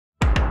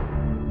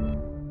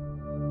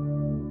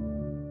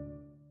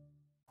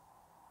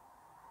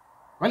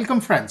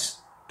Welcome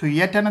friends to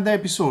yet another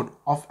episode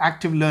of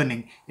Active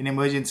Learning in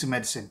Emergency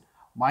Medicine.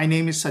 My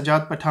name is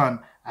Sajad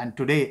Pathan and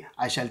today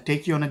I shall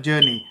take you on a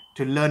journey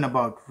to learn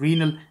about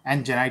renal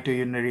and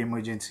genitourinary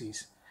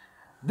emergencies.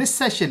 This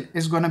session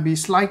is going to be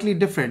slightly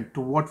different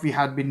to what we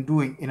had been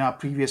doing in our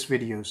previous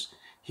videos.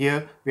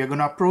 Here we are going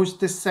to approach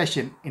this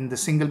session in the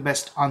single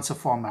best answer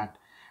format.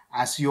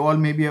 As you all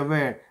may be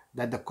aware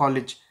that the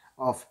College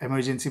of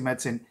Emergency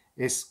Medicine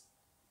is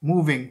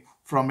moving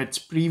from its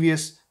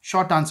previous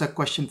short answer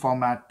question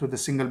format to the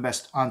single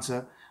best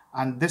answer,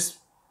 and this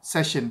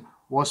session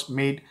was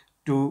made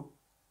to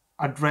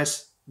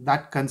address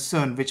that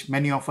concern which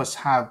many of us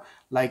have,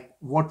 like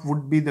what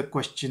would be the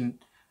question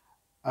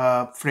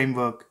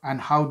framework and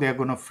how they are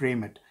going to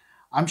frame it.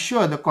 I'm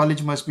sure the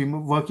college must be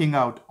working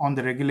out on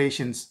the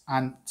regulations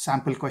and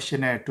sample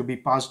questionnaire to be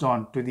passed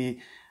on to the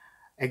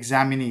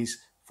examinees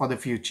for the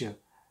future.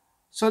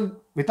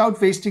 So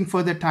without wasting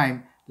further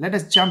time, let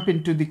us jump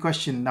into the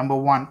question number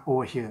 1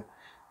 over here.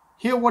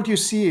 Here what you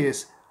see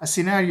is a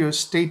scenario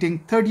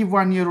stating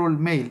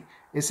 31-year-old male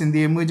is in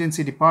the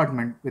emergency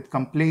department with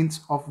complaints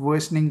of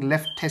worsening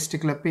left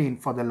testicular pain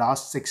for the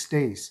last 6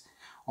 days.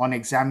 On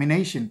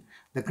examination,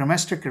 the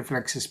cremasteric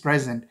reflex is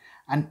present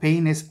and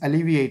pain is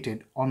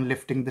alleviated on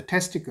lifting the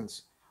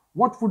testicles.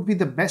 What would be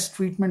the best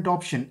treatment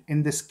option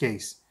in this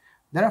case?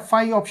 There are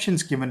 5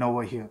 options given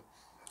over here.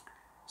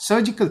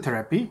 Surgical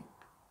therapy,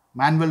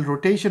 manual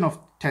rotation of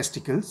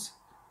testicles,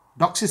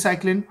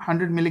 doxycycline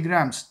 100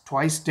 milligrams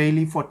twice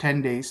daily for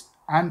 10 days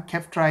and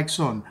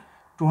ceftriaxone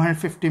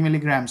 250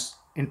 milligrams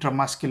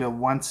intramuscular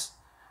once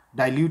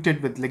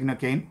diluted with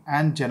lignocaine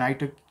and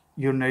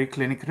genitourinary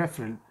clinic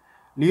referral.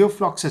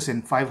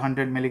 Levofloxacin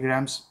 500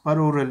 milligrams per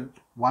oral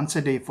once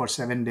a day for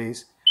 7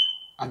 days.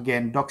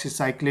 Again,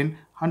 doxycycline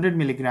 100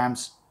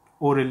 milligrams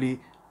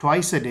orally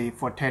twice a day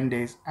for 10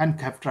 days and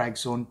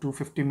ceftriaxone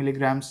 250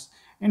 milligrams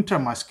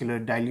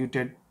intramuscular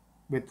diluted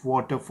with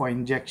water for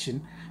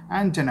injection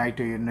and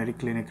genitourinary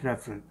clinic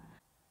referral.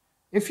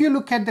 If you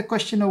look at the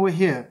question over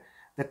here,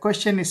 the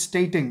question is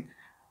stating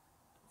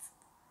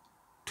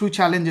 2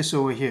 challenges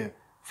over here.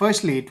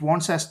 Firstly, it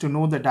wants us to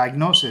know the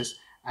diagnosis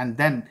and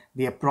then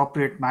the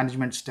appropriate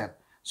management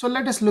step. So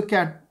let us look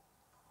at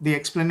the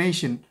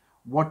explanation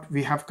what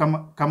we have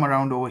come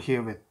around over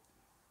here with.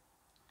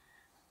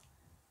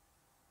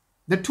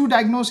 The 2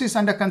 diagnoses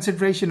under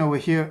consideration over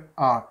here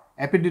are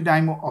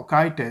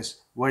epididymoarthritis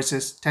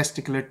versus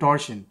testicular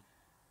torsion.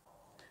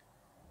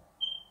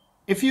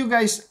 If you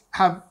guys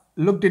have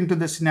looked into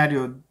the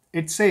scenario,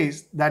 it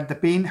says that the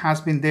pain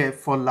has been there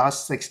for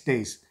last 6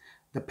 days.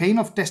 The pain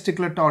of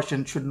testicular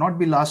torsion should not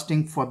be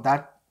lasting for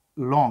that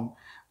long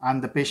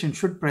and the patient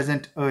should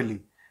present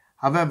early.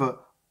 However,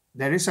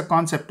 there is a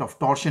concept of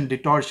torsion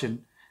detorsion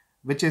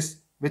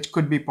which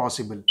could be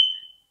possible.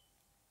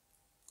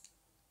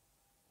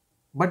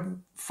 But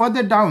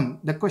further down,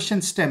 the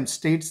question stem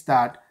states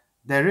that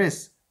there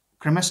is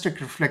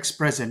cremasteric reflex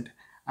present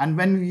and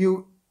when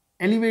you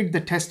elevate the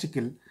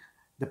testicle,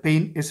 the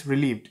pain is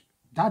relieved.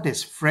 That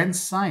is French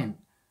sign.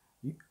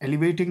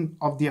 Elevating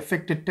of the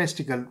affected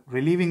testicle,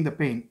 relieving the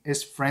pain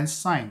is French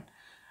sign.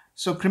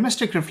 So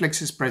cremasteric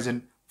reflex is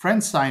present,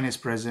 French sign is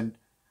present,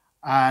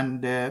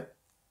 and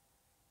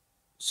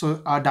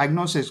so our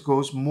diagnosis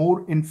goes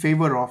more in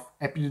favor of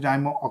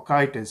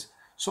epididymoarthritis.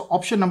 So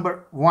option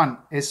number 1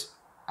 is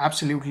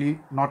absolutely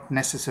not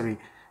necessary.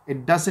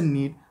 It doesn't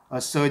need a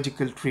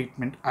surgical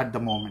treatment at the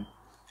moment.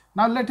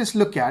 Now let us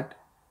look at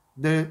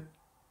the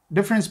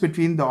difference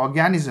between the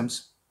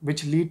organisms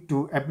which lead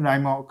to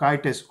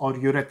epididymoarthritis or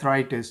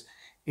urethritis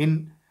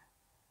in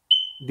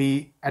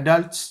the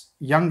adults,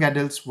 young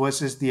adults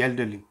versus the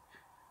elderly.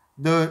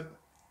 The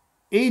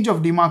age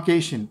of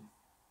demarcation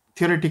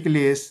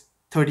theoretically is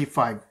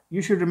 35.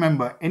 You should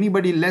remember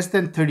anybody less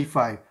than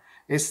 35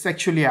 is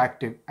sexually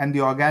active and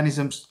the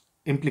organisms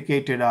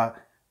implicated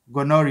are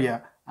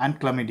gonorrhea and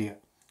chlamydia.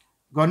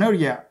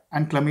 Gonorrhea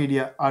and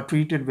chlamydia are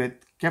treated with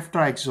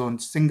ceftriaxone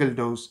single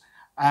dose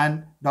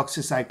and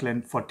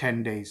doxycycline for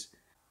 10 days.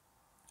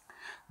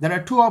 There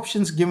are 2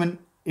 options given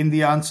in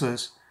the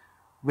answers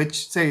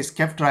which says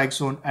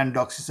ceftriaxone and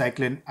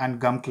doxycycline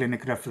and gum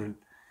clinic referral.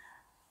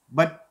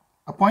 But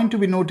a point to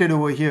be noted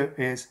over here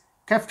is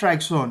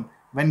ceftriaxone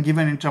when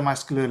given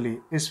intramuscularly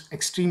is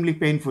extremely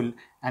painful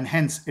and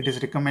hence it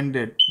is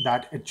recommended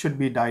that it should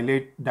be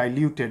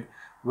diluted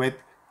with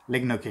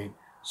lignocaine.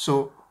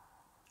 So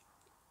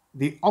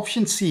the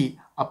option C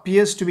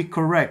appears to be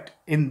correct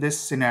in this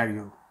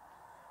scenario.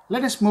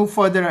 Let us move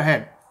further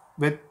ahead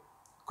with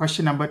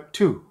question number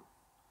 2.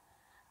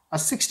 A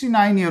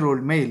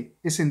 69-year-old male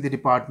is in the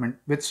department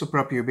with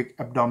suprapubic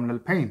abdominal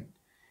pain.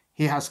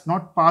 He has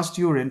not passed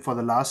urine for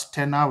the last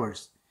 10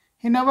 hours.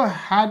 He never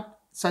had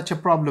such a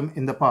problem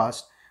in the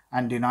past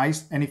and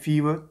denies any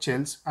fever,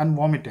 chills and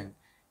vomiting.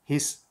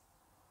 He's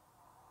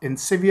in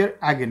severe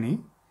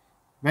agony.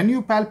 When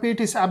you palpate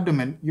his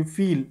abdomen, you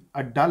feel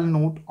a dull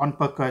note on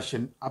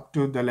percussion up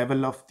to the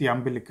level of the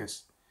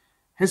umbilicus.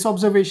 His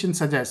observation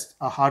suggests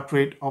a heart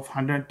rate of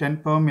 110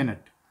 per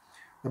minute.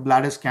 The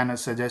bladder scanner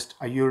suggests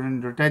a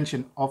urine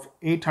retention of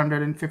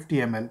 850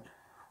 ml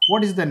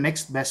What is the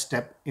next best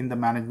step in the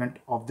management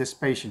of this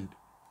patient?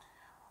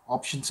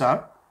 Options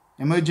are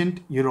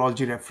emergent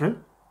urology referral,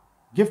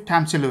 give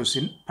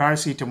tamsulosin,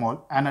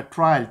 paracetamol and a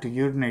trial to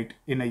urinate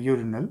in a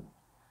urinal,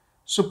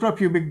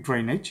 suprapubic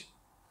drainage,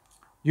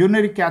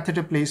 urinary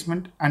catheter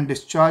placement and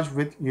discharge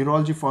with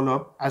urology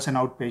follow-up as an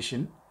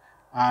outpatient,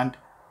 and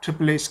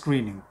AAA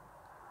screening.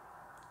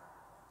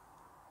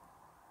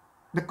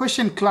 The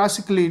question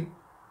classically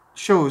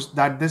shows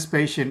that this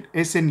patient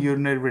is in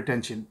urinary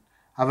retention.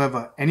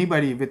 However,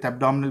 anybody with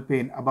abdominal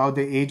pain above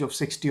the age of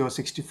 60 or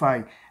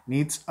 65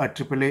 needs a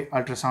AAA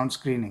ultrasound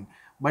screening,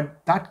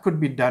 but that could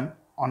be done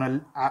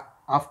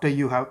after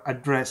you have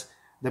addressed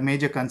the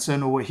major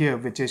concern over here,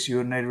 which is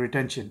urinary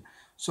retention.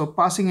 So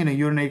passing in a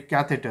urinary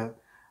catheter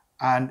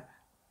and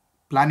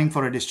planning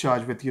for a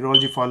discharge with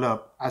urology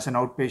follow-up as an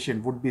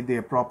outpatient would be the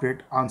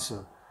appropriate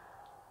answer.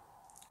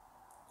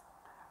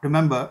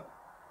 Remember,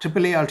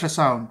 AAA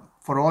ultrasound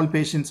for all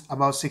patients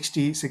above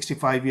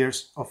 60-65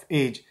 years of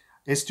age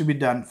is to be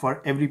done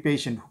for every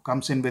patient who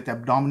comes in with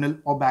abdominal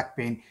or back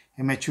pain,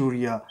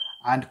 hematuria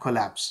and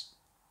collapse.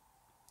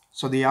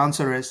 So the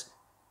answer is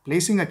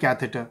placing a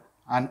catheter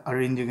and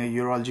arranging a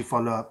urology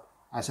follow-up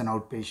as an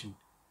outpatient.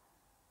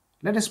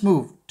 Let us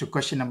move to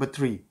question number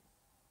 3.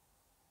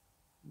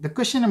 The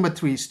question number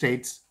 3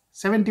 states,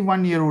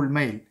 71-year-old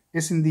male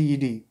is in the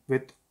ED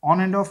with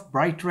on and off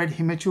bright red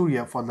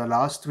hematuria for the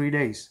last 3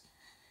 days.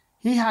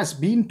 He has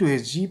been to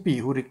his GP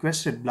who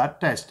requested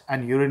blood test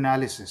and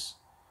urinalysis.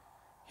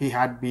 He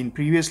had been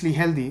previously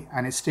healthy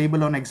and is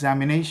stable on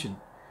examination.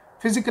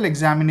 Physical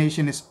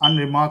examination is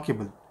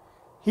unremarkable.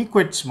 He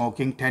quit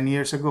smoking 10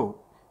 years ago.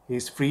 He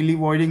is freely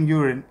voiding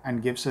urine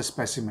and gives a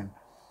specimen.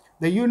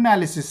 The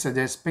urinalysis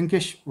suggests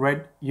pinkish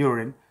red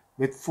urine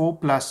with 4+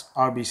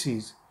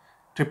 RBCs.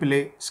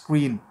 AAA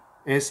screen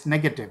is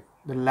negative.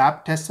 The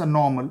lab tests are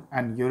normal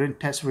and urine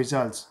test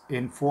results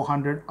in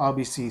 400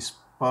 RBCs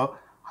per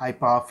high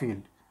power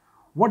field.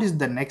 What is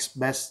the next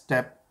best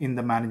step in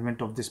the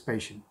management of this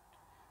patient?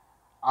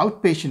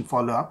 Outpatient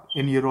follow-up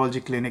in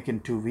urology clinic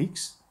in 2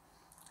 weeks.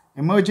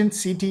 Emergent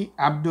CT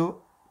abdo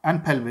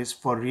and pelvis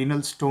for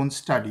renal stone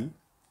study.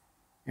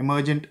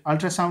 Emergent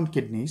ultrasound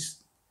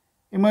kidneys.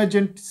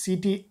 Emergent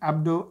CT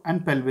abdo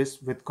and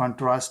pelvis with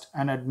contrast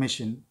and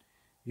admission.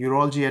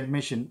 Urology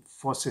admission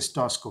for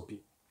cystoscopy.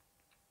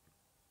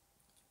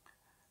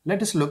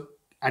 Let us look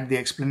at the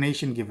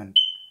explanation given.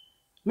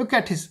 Look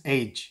at his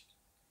age.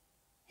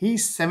 He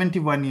is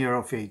 71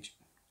 years of age.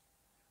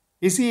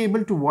 Is he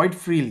able to void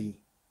freely?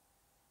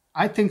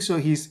 I think so,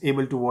 he is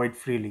able to void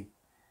freely.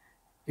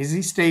 Is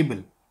he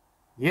stable?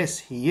 Yes,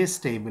 he is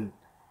stable.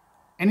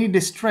 Any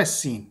distress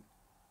seen?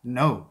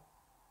 No.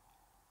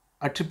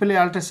 A AAA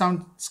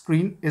ultrasound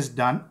screen is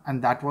done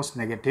and that was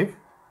negative.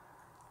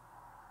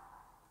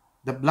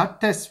 The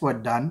blood tests were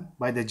done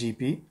by the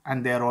GP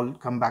and they are all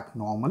come back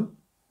normal.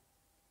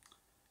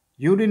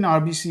 Urine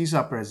RBCs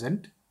are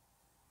present.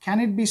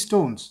 Can it be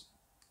stones?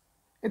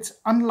 It's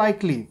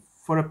unlikely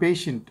for a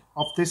patient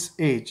of this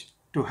age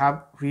to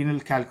have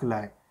renal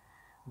calculi.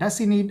 Does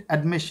he need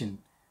admission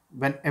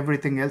when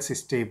everything else is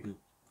stable?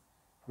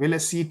 Will a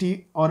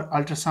CT or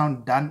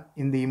ultrasound done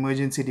in the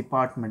emergency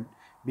department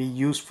be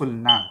useful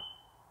now?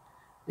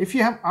 If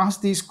you have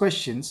asked these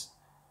questions,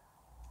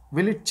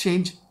 will it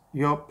change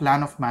your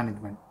plan of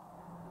management?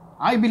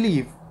 I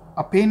believe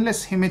a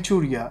painless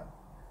hematuria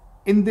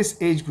in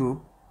this age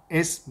group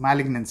is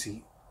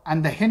malignancy,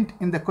 and the hint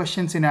in the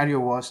question scenario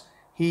was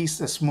he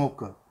is a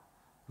smoker.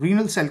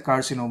 Renal cell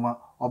carcinoma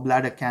or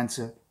bladder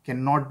cancer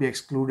cannot be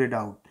excluded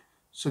out.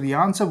 So the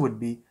answer would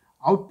be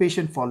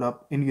outpatient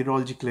follow-up in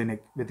urology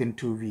clinic within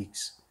 2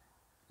 weeks.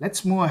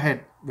 Let's move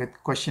ahead with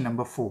question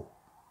number 4.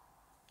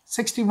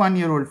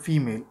 61-year-old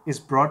female is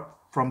brought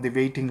from the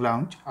waiting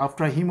lounge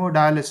after a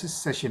hemodialysis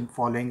session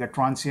following a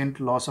transient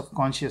loss of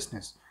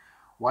consciousness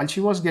while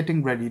she was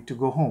getting ready to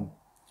go home.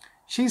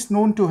 She is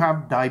known to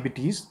have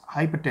diabetes,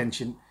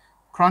 hypertension,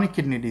 chronic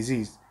kidney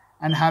disease,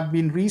 and have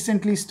been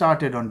recently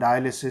started on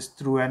dialysis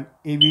through an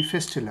AV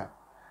fistula.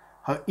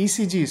 Her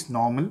ECG is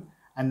normal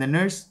and the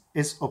nurse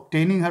is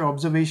obtaining her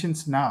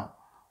observations now.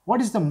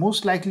 What is the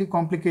most likely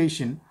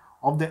complication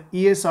of the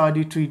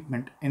ESRD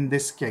treatment in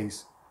this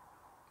case?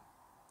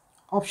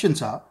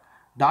 Options are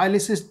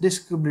dialysis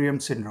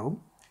disequilibrium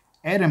syndrome,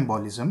 air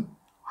embolism,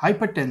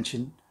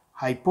 hypertension,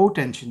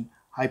 hypotension,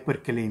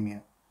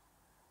 hyperkalemia.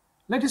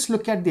 Let us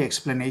look at the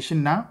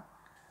explanation now.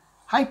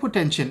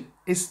 Hypotension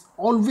is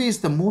always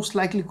the most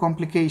likely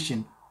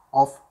complication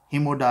of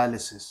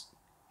hemodialysis.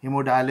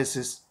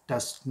 Hemodialysis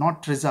does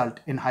not result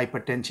in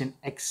hypertension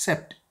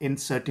except in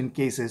certain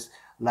cases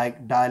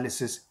like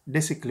dialysis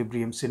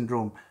disequilibrium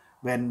syndrome,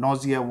 where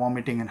nausea,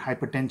 vomiting and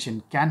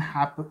hypertension can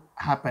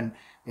happen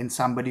in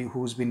somebody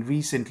who's been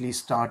recently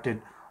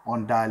started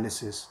on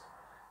dialysis.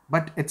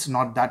 But it's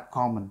not that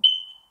common.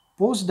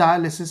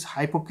 Post-dialysis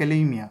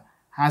hypokalemia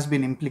has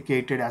been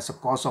implicated as a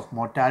cause of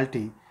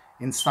mortality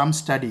in some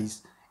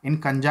studies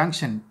in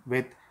conjunction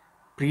with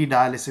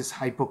pre-dialysis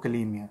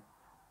hypokalemia.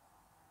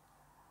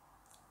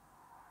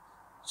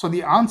 So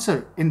the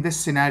answer in this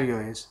scenario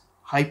is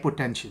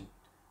hypotension.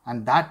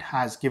 and that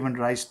has given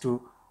rise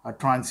to a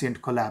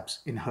transient collapse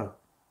in her.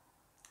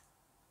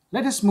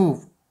 Let us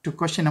move to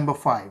question number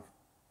 5.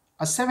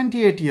 A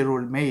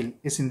 78-year-old male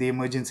is in the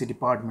emergency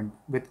department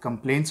with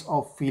complaints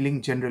of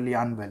feeling generally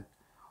unwell.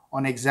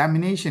 On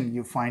examination,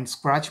 you find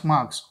scratch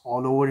marks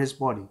all over his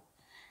body,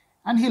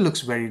 and he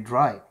looks very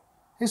dry.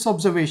 His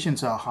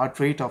observations are heart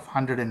rate of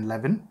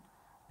 111,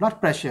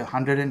 blood pressure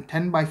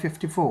 110 by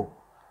 54,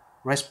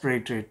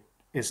 respiratory rate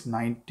is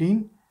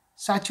 19,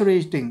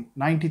 saturating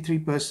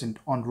 93%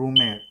 on room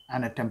air,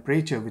 and a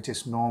temperature which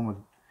is normal.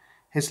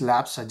 His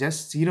lab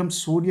suggests serum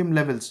sodium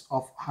levels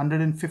of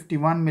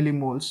 151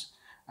 millimoles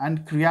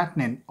and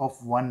creatinine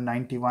of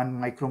 191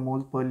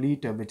 micromole per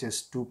liter, which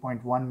is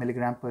 2.1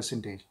 milligram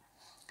percentage.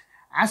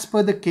 As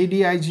per the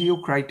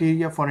KDIGO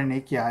criteria for an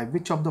AKI,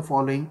 which of the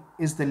following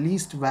is the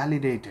least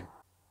validated?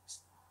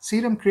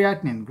 Serum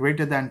creatinine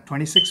greater than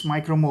 26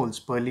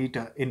 micromoles per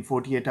liter in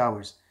 48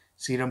 hours.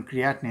 Serum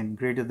creatinine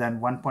greater than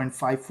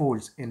 1.5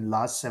 folds in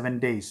last 7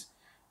 days.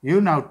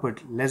 Urine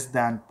output less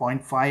than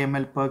 0.5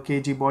 ml per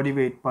kg body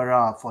weight per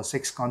hour for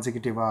 6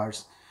 consecutive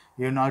hours.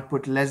 Urine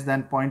output less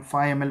than 0.5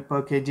 ml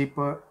per kg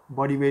per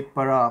body weight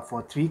per hour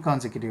for 3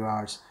 consecutive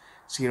hours.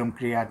 Serum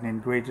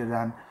creatinine greater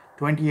than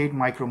 28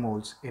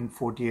 micromoles in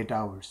 48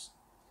 hours.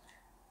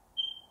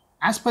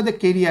 As per the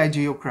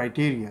KDIGO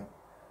criteria,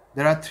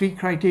 there are 3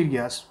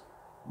 criteria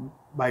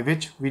by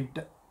which we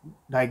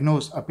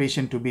diagnose a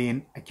patient to be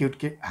in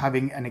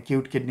having an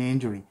acute kidney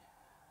injury.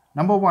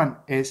 Number 1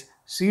 is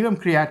serum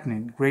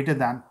creatinine greater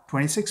than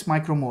 26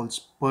 micromoles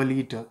per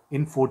liter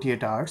in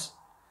 48 hours.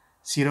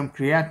 Serum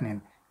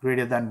creatinine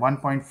greater than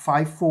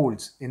 1.5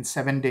 folds in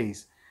 7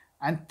 days.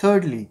 And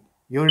thirdly,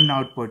 urine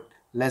output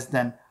less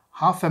than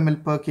half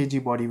ml per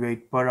kg body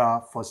weight per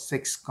hour for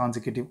 6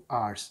 consecutive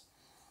hours.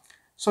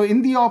 So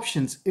in the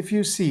options, if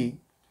you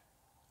see,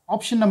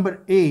 option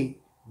number A,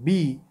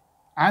 B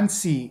and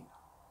C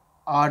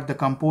are the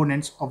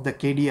components of the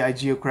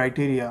KDIGO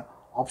criteria.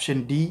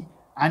 Option D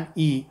and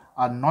E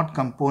are not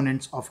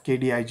components of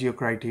KDIGO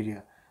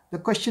criteria. The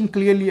question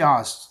clearly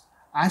asks,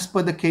 as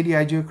per the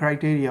KDIGO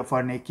criteria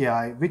for an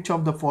AKI, which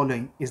of the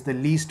following is the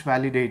least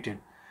validated?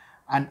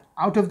 And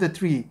out of the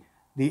 3,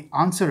 the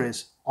answer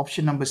is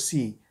option number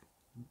C.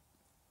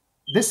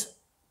 This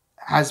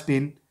has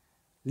been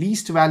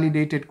least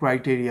validated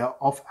criteria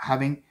of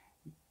having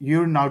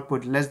urine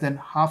output less than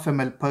half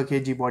ml per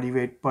kg body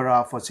weight per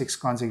hour for 6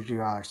 consecutive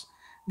hours.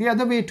 The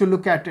other way to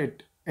look at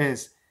it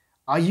is,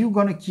 are you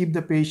going to keep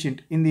the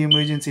patient in the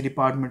emergency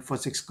department for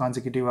 6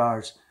 consecutive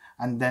hours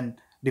and then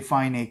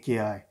define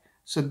AKI?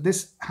 So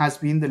this has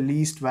been the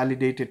least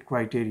validated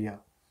criteria.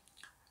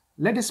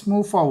 Let us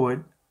move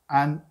forward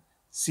and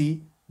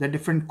see the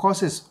different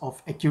causes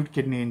of acute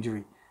kidney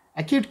injury.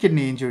 Acute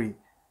kidney injury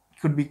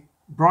could be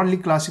broadly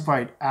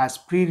classified as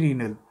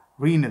pre-renal,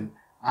 renal,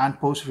 and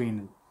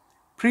post-renal.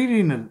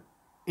 Pre-renal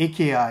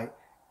AKI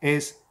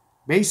is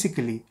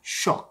basically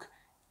shock.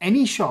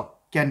 Any shock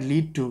can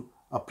lead to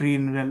a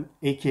pre-renal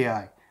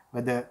AKI,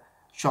 whether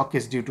shock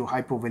is due to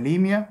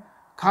hypovolemia,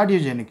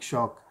 cardiogenic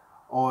shock,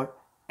 or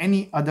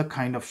any other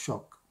kind of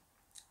shock.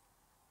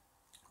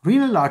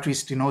 Renal artery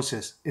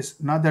stenosis is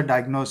another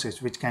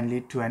diagnosis which can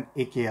lead to an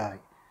AKI.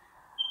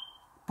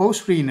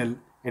 Post-renal,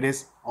 it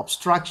is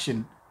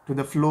obstruction to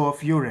the flow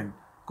of urine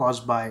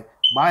caused by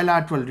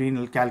bilateral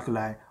renal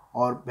calculi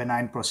or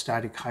benign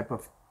prostatic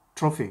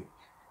hypertrophy.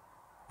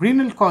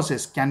 Renal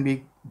causes can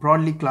be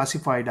broadly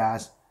classified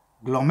as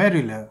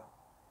glomerular,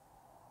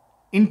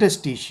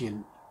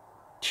 interstitial,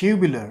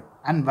 tubular,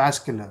 and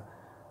vascular.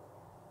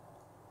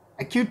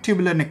 Acute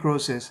tubular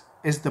necrosis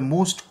is the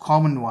most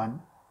common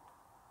one.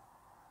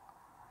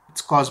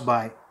 It's caused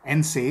by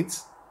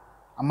NSAIDs,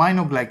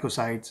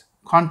 aminoglycosides,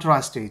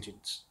 contrast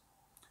agents,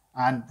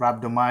 and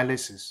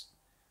rhabdomyolysis.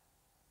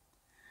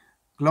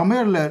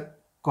 Glomerular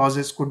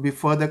causes could be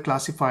further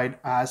classified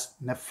as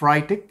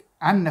nephritic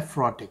and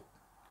nephrotic.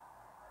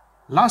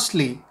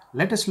 Lastly,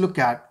 let us look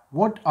at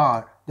what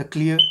are the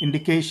clear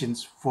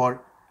indications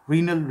for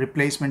renal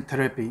replacement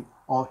therapy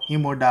or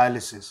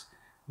hemodialysis.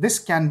 This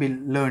can be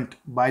learnt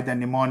by the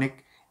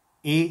mnemonic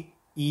A,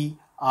 E,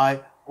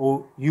 I,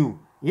 O, U.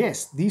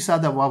 Yes, these are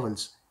the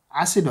vowels: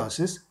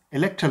 acidosis,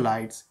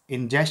 electrolytes,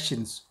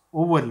 ingestions,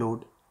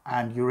 overload,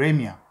 and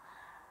uremia.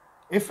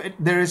 If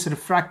there is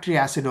refractory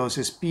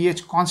acidosis,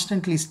 pH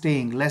constantly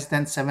staying less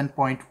than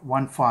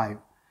 7.15,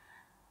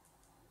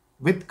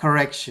 with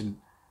correction,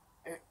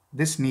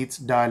 this needs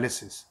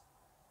dialysis.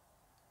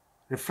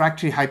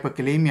 Refractory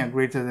hyperkalemia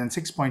greater than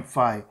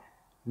 6.5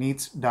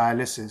 needs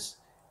dialysis.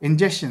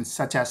 Ingestions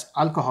such as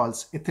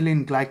alcohols,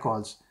 ethylene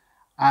glycols,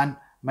 and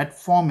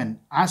metformin,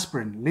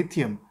 aspirin,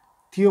 lithium,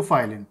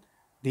 theophylline,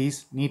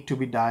 these need to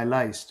be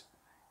dialyzed.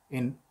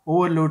 In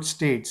overload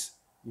states,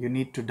 you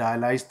need to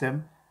dialyze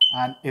them,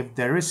 and if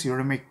there is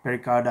uremic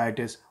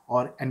pericarditis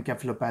or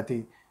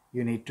encephalopathy,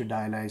 you need to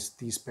dialyze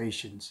these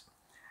patients.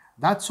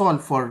 That's all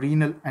for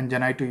renal and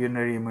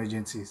genitourinary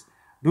emergencies.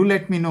 Do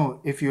let me know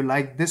if you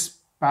like this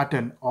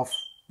pattern of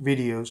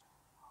videos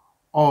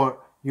or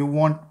you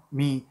want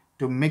me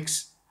to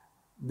mix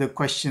the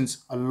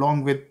questions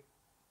along with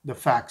the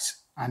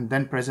facts and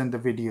then present the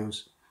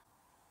videos.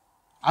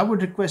 I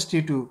would request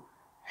you to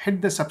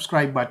hit the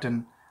subscribe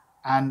button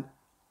and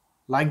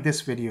like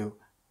this video.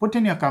 Put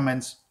in your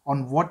comments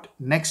on what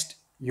next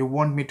you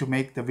want me to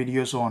make the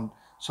videos on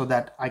so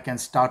that I can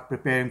start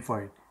preparing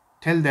for it.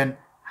 Till then,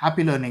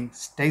 happy learning,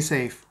 stay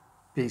safe,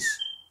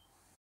 peace.